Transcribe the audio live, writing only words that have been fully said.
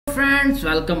Friends,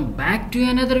 welcome back to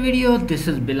another video. This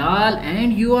is Bilal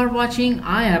and you are watching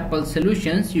iApple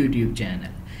Solutions YouTube channel.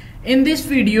 In this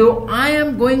video I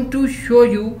am going to show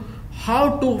you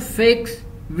how to fix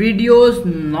videos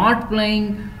not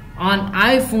playing on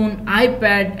iPhone,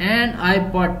 iPad and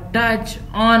iPod touch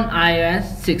on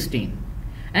iOS 16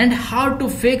 and how to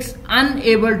fix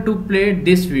unable to play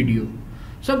this video.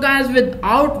 So guys,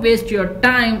 without waste your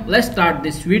time, let's start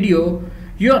this video.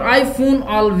 Your iPhone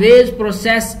always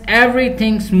process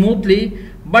everything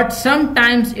smoothly, but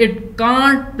sometimes it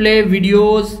can't play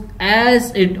videos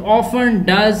as it often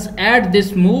does at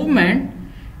this moment.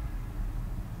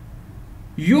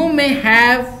 You may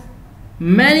have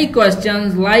many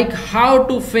questions like how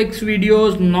to fix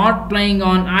videos not playing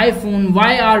on iPhone,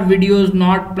 why are videos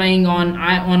not playing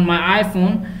on my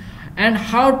iPhone, and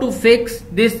how to fix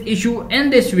this issue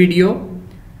in this video.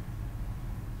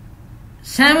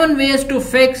 7 ways to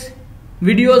fix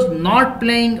videos not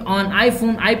playing on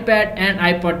iPhone, iPad and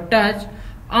iPod touch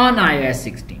on iOS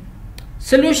 16.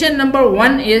 Solution number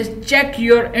 1 is check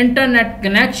your internet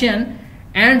connection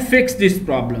and fix this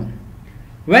problem.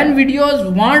 When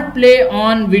videos won't play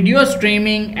on video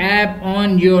streaming app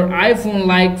on your iPhone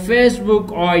like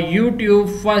Facebook or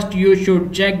YouTube, first you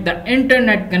should check the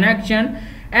internet connection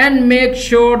and make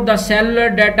sure the cellular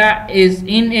data is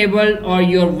enabled or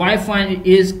your iPhone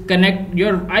is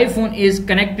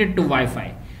connected to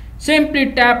Wi-Fi.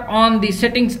 Simply tap on the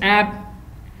settings app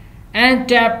and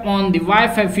tap on the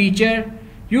Wi-Fi feature.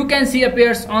 You can see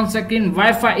appears on screen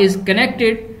Wi-Fi is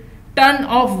connected. Turn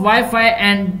off Wi-Fi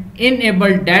and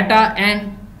enable data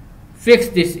and fix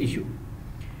this issue.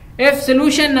 If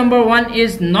solution number 1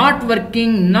 is not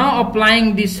working, now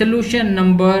applying the solution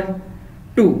number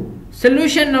 2.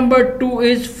 Solution number 2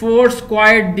 is force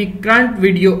quiet the current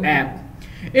video app.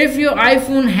 If your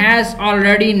iPhone has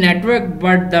already network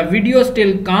but the video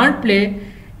still can't play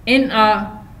in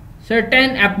a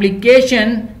certain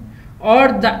application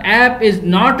or the app is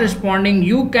not responding,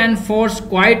 you can force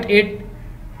quiet it.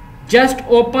 Just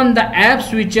open the app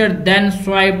switcher, then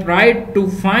swipe right to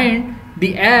find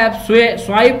the app,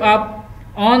 swipe up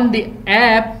on the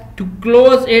app to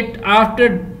close it.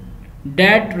 After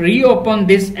that, reopen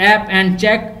this app and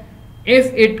check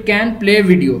if it can play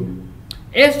video.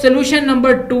 If solution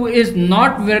number 2 is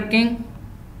not working,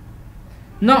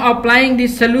 now applying the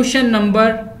solution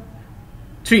number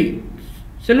 3.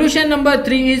 Solution number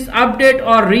 3 is update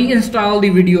or reinstall the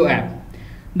video app.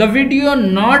 The video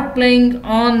not playing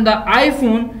on the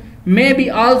iPhone may be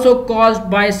also caused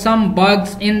by some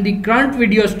bugs in the current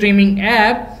video streaming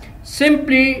app.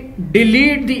 Simply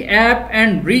delete the app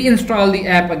and reinstall the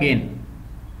app again.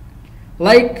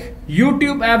 Like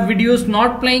YouTube app videos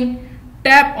not playing,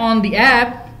 tap on the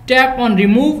app, tap on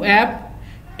remove app,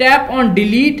 tap on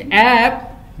delete app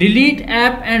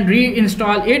and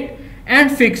reinstall it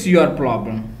and fix your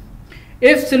problem.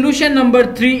 If solution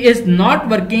number 3 is not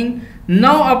working,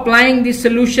 now applying the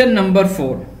solution number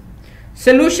 4.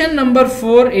 Solution number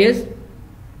 4 is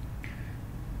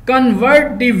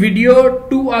convert the video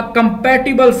to a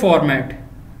compatible format.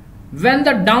 When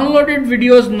the downloaded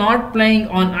video is not playing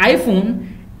on iPhone,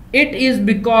 it is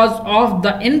because of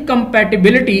the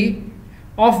incompatibility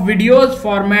of videos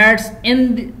formats.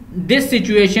 In this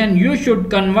situation, you should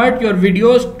convert your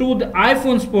videos to the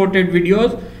iPhone supported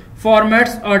videos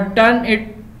formats or turn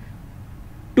it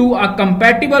to a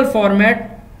compatible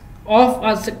format of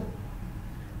a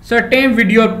certain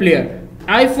video player.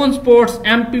 iPhone supports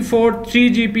MP4,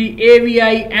 3GP,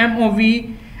 AVI,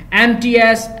 MOV,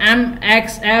 MTS,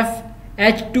 MXF,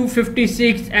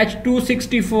 H256,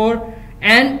 H264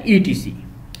 and etc.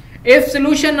 If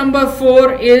solution number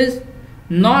 4 is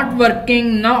not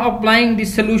working, now applying the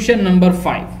solution number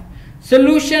 5.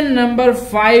 Solution number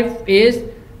 5 is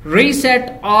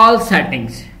reset all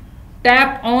settings.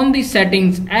 Tap on the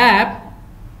settings app,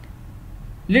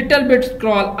 little bit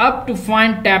scroll up to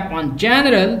find tap on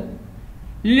general,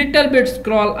 little bit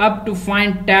scroll up to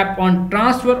find tap on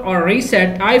transfer or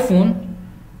reset iPhone,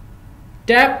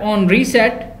 tap on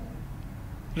reset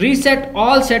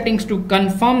all settings to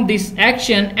confirm this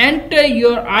action. Enter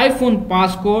your iPhone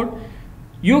passcode.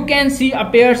 You can see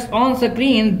appears on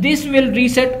screen. This will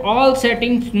reset all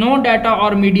settings. No data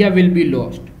or media will be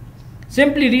lost.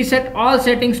 Simply reset all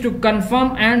settings to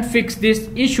confirm and fix this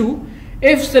issue.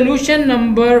 If solution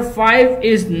number 5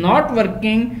 is not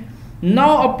working,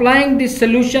 now applying the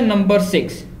solution number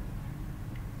 6.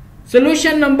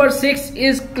 Solution number 6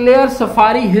 is clear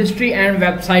Safari history and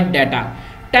website data.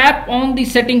 Tap on the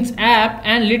settings app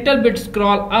and little bit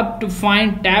scroll up to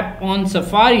find tap on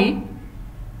Safari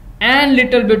and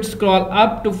little bit scroll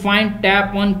up to find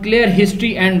tap on clear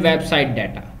history and website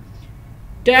data.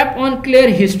 Tap on Clear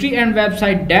History and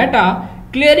Website Data.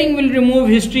 Clearing will remove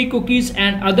history, cookies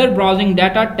and other browsing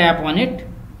data. Tap on it.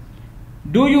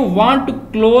 Do you want to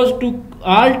close to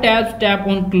all tabs? Tap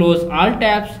on Close All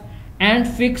Tabs and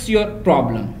fix your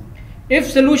problem. If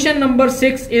solution number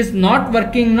 6 is not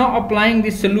working, now applying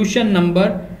the solution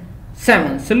number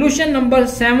 7. Solution number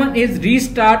 7 is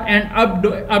restart and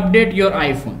update your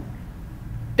iPhone.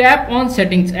 Tap on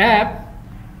Settings app,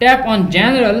 tap on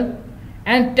General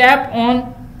and tap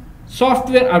on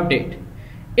Software Update.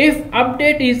 If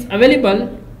update is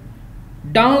available,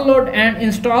 download and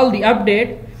install the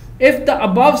update. If the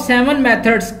above 7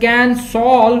 methods can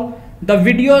solve the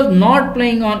videos not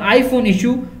playing on iPhone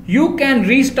issue, you can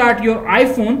restart your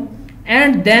iPhone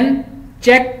and then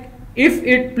check if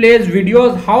it plays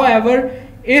videos. However,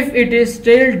 if it is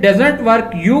still doesn't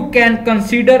work, you can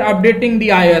consider updating the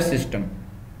iOS system.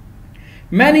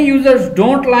 Many users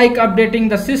don't like updating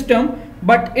the system,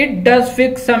 but it does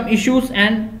fix some issues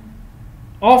and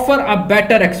offer a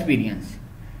better experience.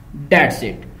 That's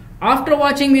it. After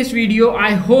watching this video,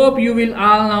 I hope you will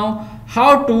all know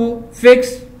how to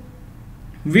fix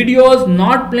videos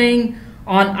not playing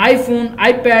on iPhone,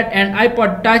 iPad and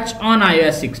iPod Touch on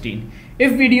iOS 16.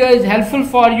 If video is helpful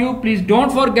for you, please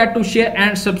don't forget to share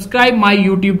and subscribe my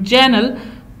YouTube channel.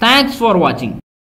 Thanks for watching.